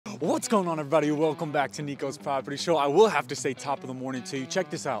What's going on, everybody? Welcome back to Nikos Property Show. I will have to say top of the morning to you. Check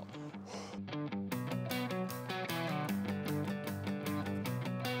this out.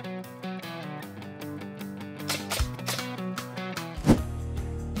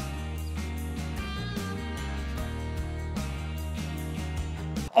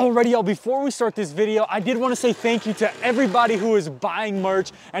 Alrighty, y'all, before we start this video, I did want to say thank you to everybody who is buying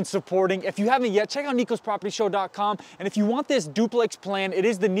merch and supporting. If you haven't yet, check out NikosPropertyShow.com. And if you want this duplex plan, it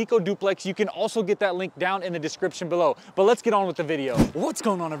is the Niko Duplex. You can also get that link down in the description below. But let's get on with the video. What's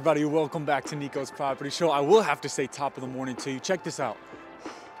going on, everybody? Welcome back to Nikos Property Show. I will have to say top of the morning to you. Check this out.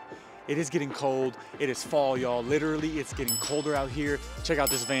 It is getting cold. It is fall, y'all. Literally, it's getting colder out here. Check out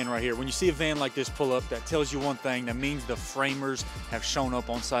this van right here. When you see a van like this pull up, that tells you one thing. That means the framers have shown up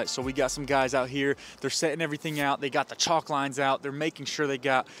on site. So we got some guys out here. They're setting everything out. They got the chalk lines out. They're making sure they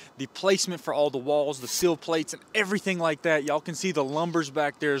got the placement for all the walls, the sill plates, and everything like that. Y'all can see the lumbers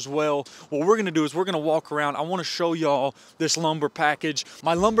back there as well. What we're gonna do is we're gonna walk around. I wanna show y'all this lumber package.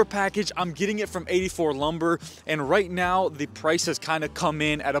 My lumber package, I'm getting it from 84 Lumber. And right now, the price has kind of come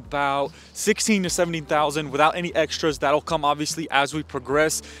in at about 16 to 17,000 without any extras. That'll come obviously as we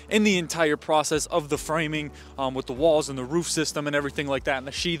progress in the entire process of the framing with the walls and the roof system and everything like that and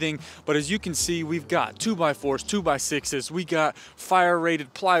the sheathing. But as you can see, we've got 2x4s, 2x6s, we got fire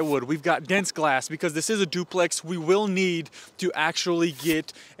rated plywood, we've got dense glass. Because this is a duplex, we will need to actually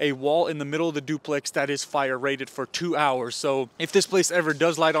get a wall in the middle of the duplex that is fire rated for 2 hours. So if this place ever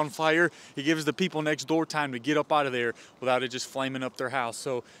does light on fire, it gives the people next door time to get up out of there without it just flaming up their house.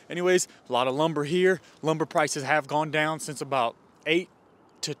 So anyways, a lot of lumber here. Lumber prices have gone down since about 8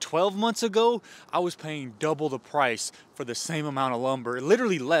 to 12 months ago. I was paying double the price for the same amount of lumber,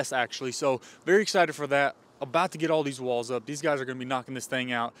 literally less actually. So very excited for that. About to get all these walls up. These guys are gonna be knocking this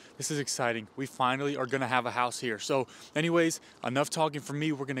thing out. This is exciting. We finally are gonna have a house here. So anyways, enough talking for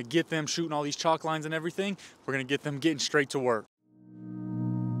me. We're gonna get them shooting all these chalk lines and everything. We're gonna get them getting straight to work.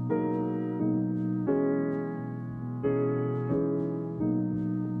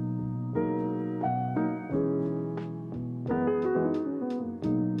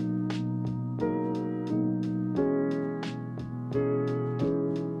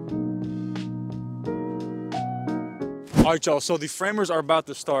 All right, y'all, so the framers are about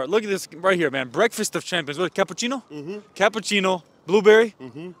to start. Look at this right here, man. Breakfast of champions. What, cappuccino? Mm-hmm. Cappuccino, blueberry,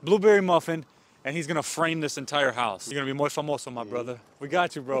 blueberry muffin, and he's gonna frame this entire house. You're gonna be muy famoso, my brother. We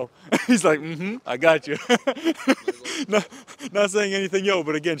got you, bro. He's like, I got you. Not saying anything, yo,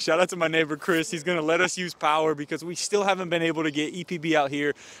 but again, shout out to my neighbor, Chris. He's gonna let us use power because we still haven't been able to get EPB out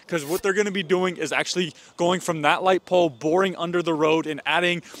here, because what they're gonna be doing is actually going from that light pole, boring under the road and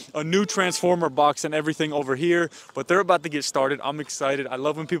adding a new transformer box and everything over here. But they're about to get started. I'm excited. I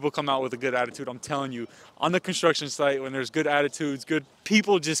love when people come out with a good attitude. I'm telling you, on the construction site, when there's good attitudes, good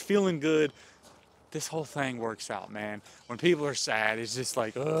people just feeling good, this whole thing works out, man. When people are sad, it's just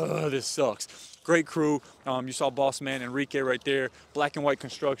like, oh, this sucks. Great crew. You saw boss man Enrique right there. Black and White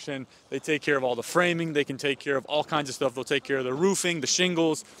Construction. They take care of all the framing. They can take care of all kinds of stuff. They'll take care of the roofing, the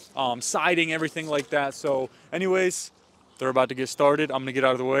shingles, siding, everything like that. So anyways, they're about to get started. I'm gonna get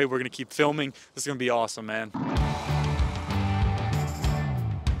out of the way. We're gonna keep filming. This is gonna be awesome, man.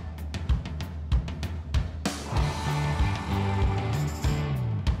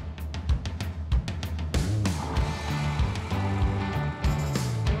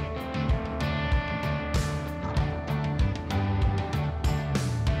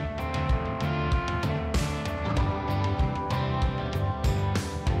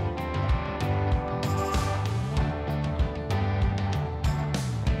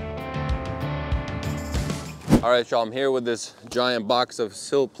 All right, y'all, I'm here with this giant box of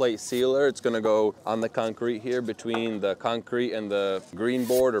sill plate sealer. It's gonna go on the concrete here between the concrete and the green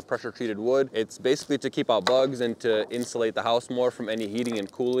board or pressure treated wood. It's basically to keep out bugs and to insulate the house more from any heating and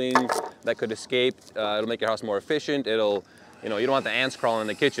cooling that could escape. It'll make your house more efficient. It'll, you don't want the ants crawling in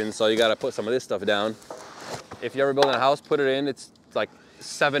the kitchen, so you gotta put some of this stuff down. If you're ever building a house, put it in. It's like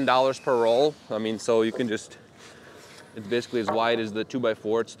 $7 per roll. I mean, so you can just, it's basically as wide as the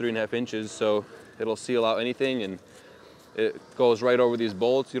 2x4. It's 3.5 inches, so it'll seal out anything, and it goes right over these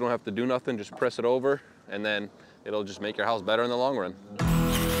bolts. You don't have to do nothing, just press it over, and then it'll just make your house better in the long run.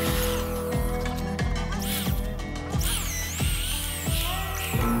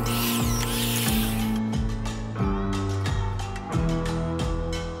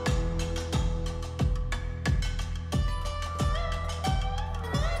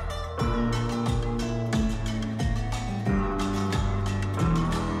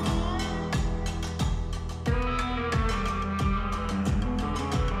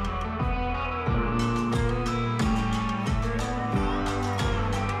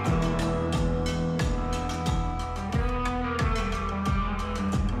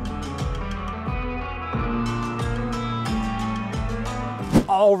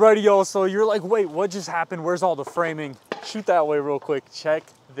 Alrighty, y'all, so you're like, wait, what just happened? Where's all the framing? Shoot that way real quick. Check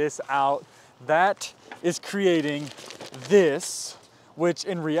this out. That is creating this, which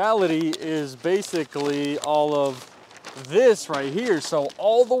in reality is basically all of this right here. So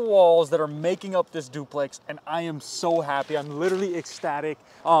all the walls that are making up this duplex, and I am so happy. I'm literally ecstatic.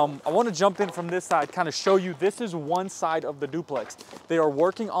 I want to jump in from this side, kind of show you, this is one side of the duplex. They are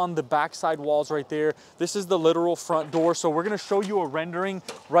working on the backside walls right there. This is the literal front door. So we're going to show you a rendering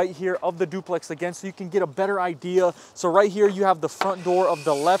right here of the duplex again, so you can get a better idea. So right here, you have the front door of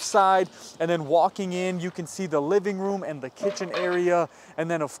the left side, and then walking in, you can see the living room and the kitchen area. And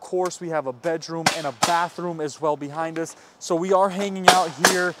then of course, we have a bedroom and a bathroom as well behind us. So we are hanging out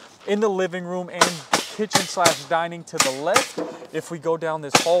here in the living room and kitchen / dining to the left. If we go down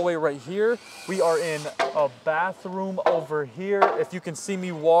this hallway right here, we are in a bathroom over here. If you can see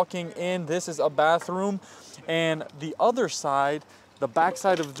me walking in, this is a bathroom. And the other side, the back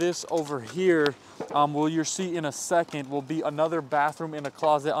side of this over here, you'll see in a second, will be another bathroom and a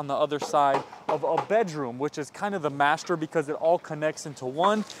closet on the other side of a bedroom, which is kind of the master because it all connects into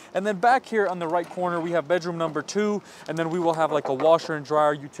one. And then back here on the right corner, we have bedroom number 2, and then we will have like a washer and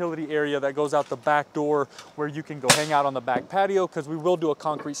dryer utility area that goes out the back door where you can go hang out on the back patio, because we will do a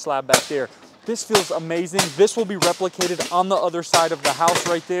concrete slab back there. This feels amazing. This will be replicated on the other side of the house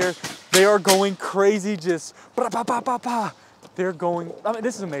right there. They are going crazy, just ba-ba-ba-ba-ba. They're going, I mean,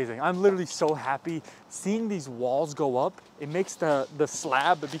 this is amazing. I'm literally so happy seeing these walls go up. It makes the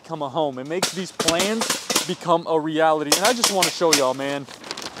slab become a home. It makes these plans become a reality. And I just want to show y'all, man,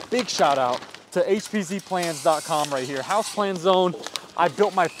 big shout out to hpzplans.com right here. House Plan Zone. I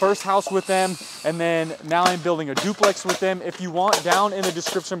built my first house with them, and then now I'm building a duplex with them. If you want, down in the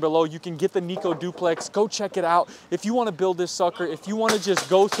description below, you can get the Niko duplex. Go check it out. If you want to build this sucker, if you want to just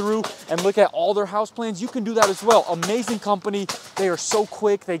go through and look at all their house plans, you can do that as well. Amazing company. They are so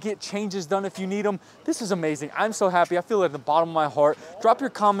quick. They get changes done if you need them. This is amazing. I'm so happy. I feel it at the bottom of my heart. Drop your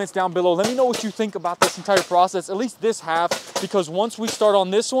comments down below. Let me know what you think about this entire process, at least this half, because once we start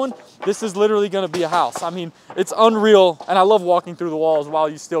on this one, this is literally going to be a house. I mean, it's unreal, and I love walking through the walls while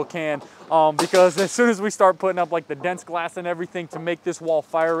you still can, because as soon as we start putting up like the dense glass and everything to make this wall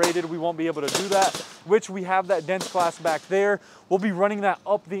fire rated, we won't be able to do that, which we have that dense glass back there. We'll be running that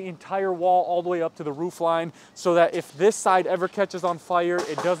up the entire wall all the way up to the roof line, so that if this side ever catches on fire,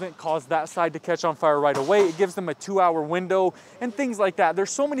 it doesn't cause that side to catch on fire right away. It gives them a 2-hour window and things like that.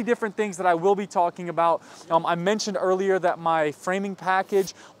 There's so many different things that I will be talking about. I mentioned earlier that my framing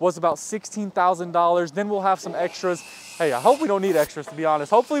package was about $16,000. Then we'll have some extras. Hey, I hope we don't need extras, to be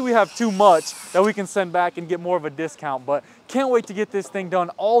honest. Hopefully we have too much that we can send back and get more of a discount, but can't wait to get this thing done.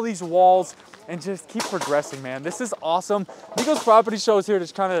 All these walls, and just keep progressing, man. This is awesome. Nikos Property Show is here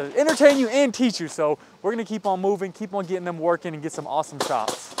to kind of entertain you and teach you. So we're gonna keep on moving, keep on getting them working, and get some awesome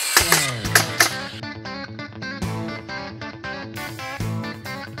shots.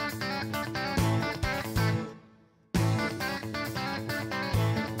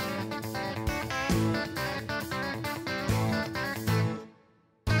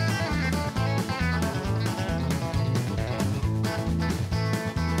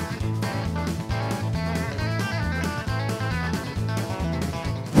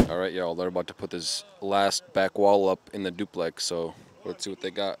 All right, y'all, they're about to put this last back wall up in the duplex, so let's see what they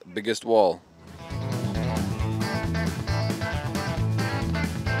got. Biggest wall.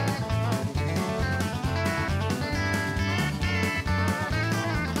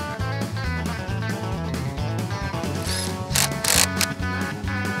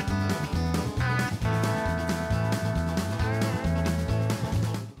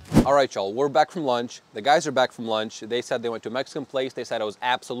 All right, y'all, we're back from lunch. The guys are back from lunch. They said they went to a Mexican place. They said it was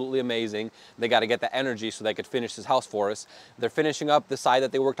absolutely amazing. They got to get the energy so they could finish this house for us. They're finishing up the side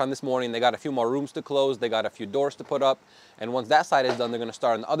that they worked on this morning. They got a few more rooms to close. They got a few doors to put up. And once that side is done, they're going to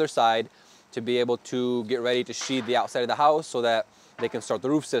start on the other side to be able to get ready to sheathe the outside of the house so that they can start the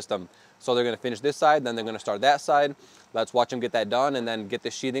roof system. So they're going to finish this side, then they're going to start that side. Let's watch them get that done and then get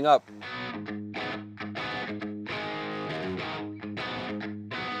this sheathing up.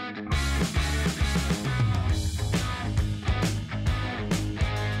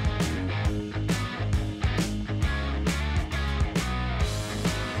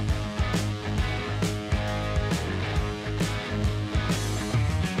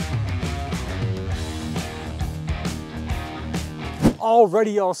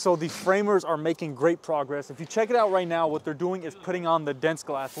 Already, y'all, so the framers are making great progress. If you check it out right now, what they're doing is putting on the dense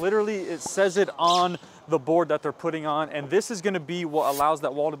glass. Literally, it says it on the board that they're putting on, and this is going to be what allows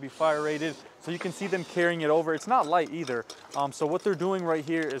that wall to be fire rated. So you can see them carrying it over. It's not light either. So what they're doing right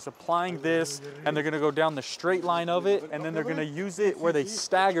here is applying this, and they're going to go down the straight line of it, and then they're going to use it where they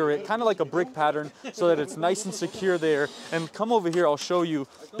stagger it, kind of like a brick pattern, so that it's nice and secure there. And come over here, I'll show you.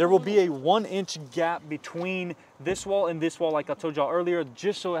 There will be a 1-inch gap between this wall and this wall, like I told y'all earlier,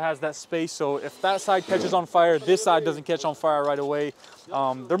 just so it has that space. So if that side catches on fire, this side doesn't catch on fire right away.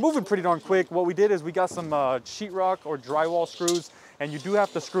 They're moving pretty darn quick. What we did is we got some sheetrock or drywall screws, and you do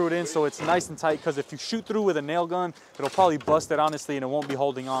have to screw it in so it's nice and tight, because if you shoot through with a nail gun, it'll probably bust it, honestly, and it won't be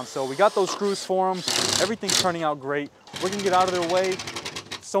holding on. So we got those screws for them. Everything's turning out great. We're gonna get out of their way.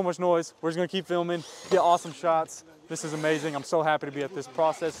 So much noise. We're just gonna keep filming, get awesome shots. This is amazing. I'm so happy to be at this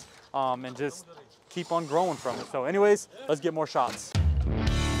process and just keep on growing from it. So anyways, let's get more shots.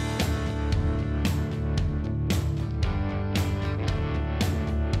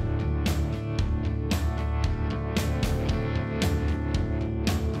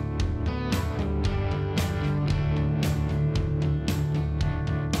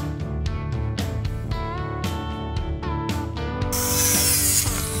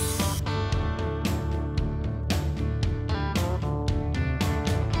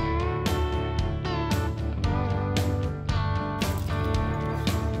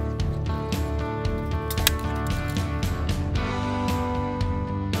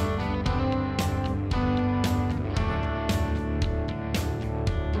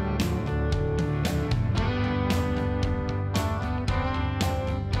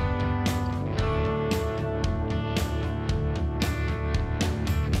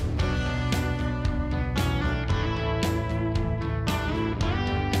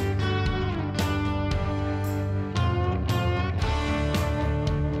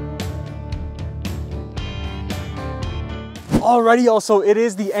 Alrighty, y'all, so it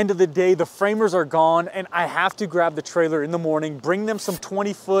is the end of the day. The framers are gone, and I have to grab the trailer in the morning, bring them some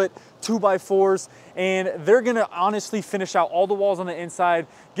 20-foot 2x4s, and they're gonna honestly finish out all the walls on the inside,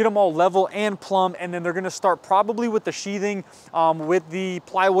 get them all level and plumb, and then they're gonna start probably with the sheathing with the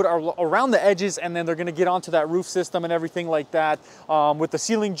plywood around the edges, and then they're gonna get onto that roof system and everything like that with the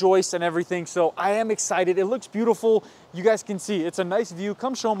ceiling joists and everything. So I am excited. It looks beautiful. You guys can see it's a nice view.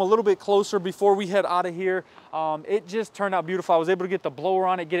 Come show them a little bit closer before we head out of here. It just turned out beautiful. I was able to get the blower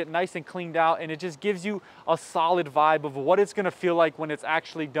on it, get it nice and cleaned out, and it just gives you a solid vibe of what it's gonna feel like when it's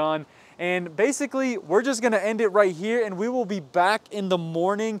actually done. And basically, we're just gonna end it right here, and we will be back in the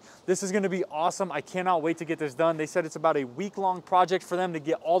morning. This is gonna be awesome. I cannot wait to get this done. They said it's about a week-long project for them to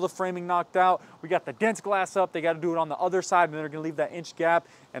get all the framing knocked out. We got the dense glass up. They gotta do it on the other side, and they're gonna leave that inch gap.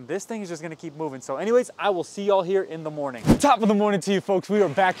 And this thing is just gonna keep moving. So anyways, I will see y'all here in the morning. Top of the morning to you folks. We are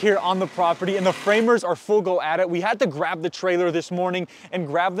back here on the property, and the framers are full go at it. We had to grab the trailer this morning and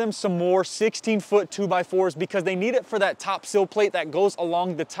grab them some more 16-foot 2x4s because they need it for that top sill plate that goes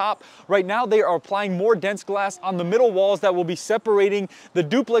along the top. Right now, they are applying more dense glass on the middle walls that will be separating the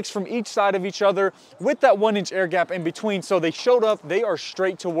duplex from each side of each other with that 1-inch air gap in between. So they showed up, they are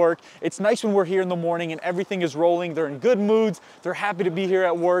straight to work. It's nice when we're here in the morning and everything is rolling. They're in good moods. They're happy to be here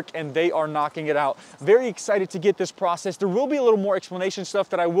at work, and they are knocking it out. Very excited to get this process. There will be a little more explanation stuff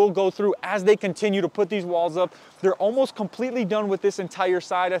that I will go through as they continue to put these walls up. They're almost completely done with this entire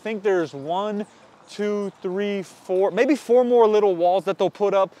side. I think there's 1, 2, 3, 4, maybe 4 more little walls that they'll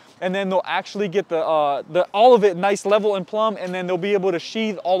put up, and then they'll actually get the all of it nice level and plumb, and then they'll be able to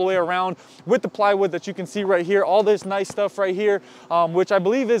sheathe all the way around with the plywood that you can see right here. All this nice stuff right here, which I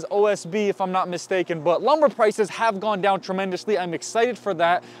believe is OSB if I'm not mistaken. But lumber prices have gone down tremendously. I'm excited for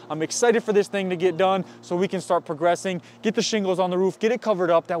that. I'm excited for this thing to get done so we can start progressing, get the shingles on the roof, get it covered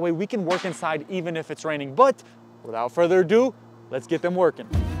up. That way we can work inside even if it's raining. But without further ado, let's get them working.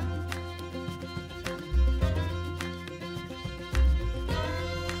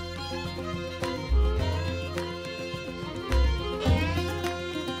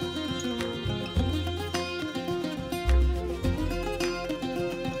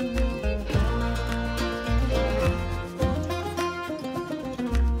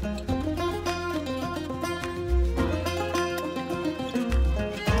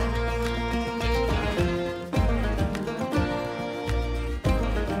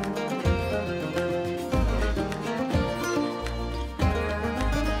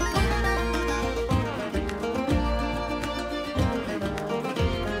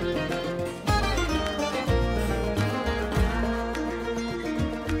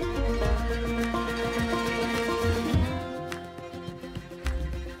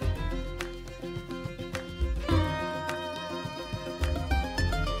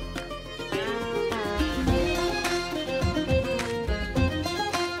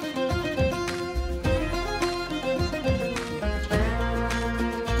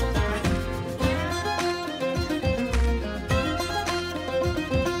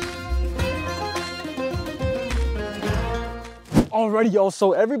 Alrighty, y'all,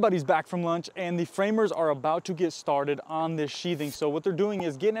 so everybody's back from lunch and the framers are about to get started on this sheathing. So what they're doing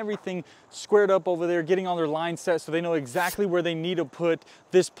is getting everything squared up over there, getting all their lines set so they know exactly where they need to put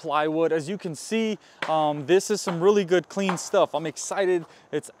this plywood. As you can see, this is some really good clean stuff. I'm excited.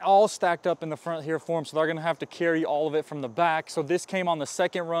 It's all stacked up in the front here for them, so they're gonna have to carry all of it from the back. So this came on the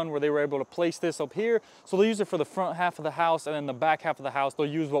second run where they were able to place this up here. So they'll use it for the front half of the house, and then the back half of the house, they'll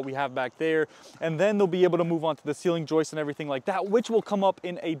use what we have back there. And then they'll be able to move on to the ceiling joists and everything like that, which will come up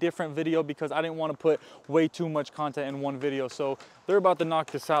in a different video because I didn't want to put way too much content in one video. So they're about to knock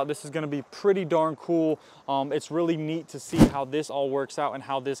this out. This is going to be pretty darn cool. It's really neat to see how this all works out and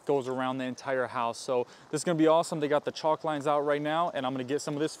how this goes around the entire house. So this is going to be awesome. They got the chalk lines out right now, and I'm going to get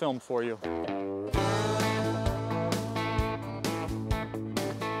some of this filmed for you.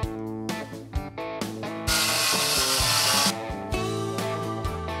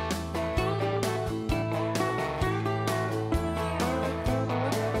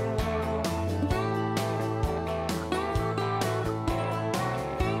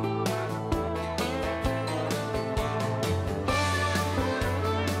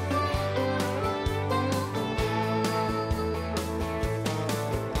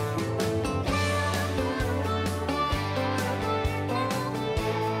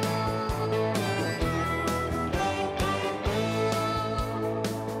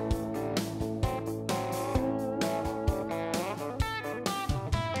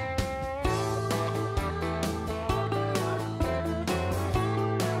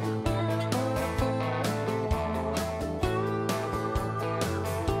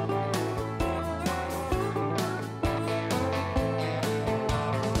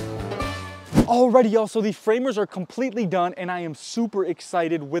 Alrighty, y'all, so the framers are completely done and I am super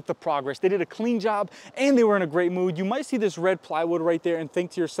excited with the progress. They did a clean job and they were in a great mood. You might see this red plywood right there and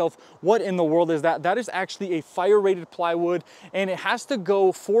think to yourself, what in the world is that? That is actually a fire-rated plywood, and it has to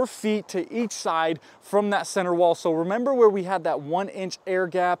go 4 feet to each side from that center wall. So remember where we had that 1-inch air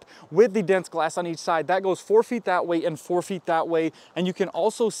gap with the dense glass on each side? That goes 4 feet that way and 4 feet that way. And you can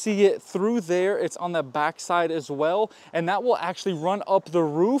also see it through there. It's on the back side as well. And that will actually run up the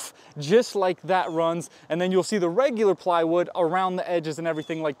roof just like that runs, and then you'll see the regular plywood around the edges and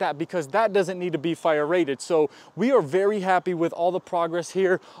everything like that, because that doesn't need to be fire rated. So we are very happy with all the progress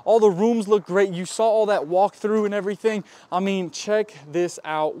here. All the rooms look great. You saw all that walkthrough and everything. I mean, check this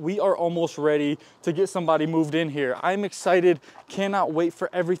out. We are almost ready to get somebody moved in here. I'm excited. Cannot wait for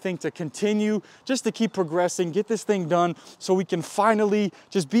everything to continue, just to keep progressing, get this thing done so we can finally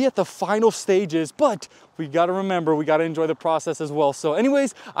just be at the final stages. But we got to remember, we got to enjoy the process as well. So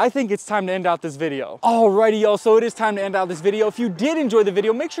anyways, I think it's time to end out this video. Alrighty, y'all, so it is time to end out this video. If you did enjoy the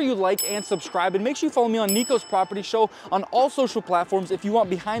video, make sure you like and subscribe, and make sure you follow me on Nikos Property Show on all social platforms if you want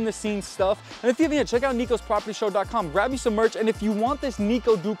behind the scenes stuff. And if you haven't yet, check out NikosPropertyShow.com. Grab you some merch, and if you want this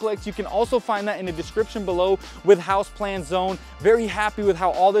Niko duplex, you can also find that in the description below with house plan zone. Very happy with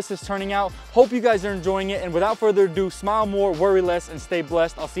how all this is turning out. Hope you guys are enjoying it, and without further ado, smile more, worry less, and stay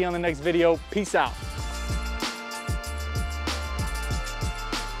blessed. I'll see you on the next video. Peace out.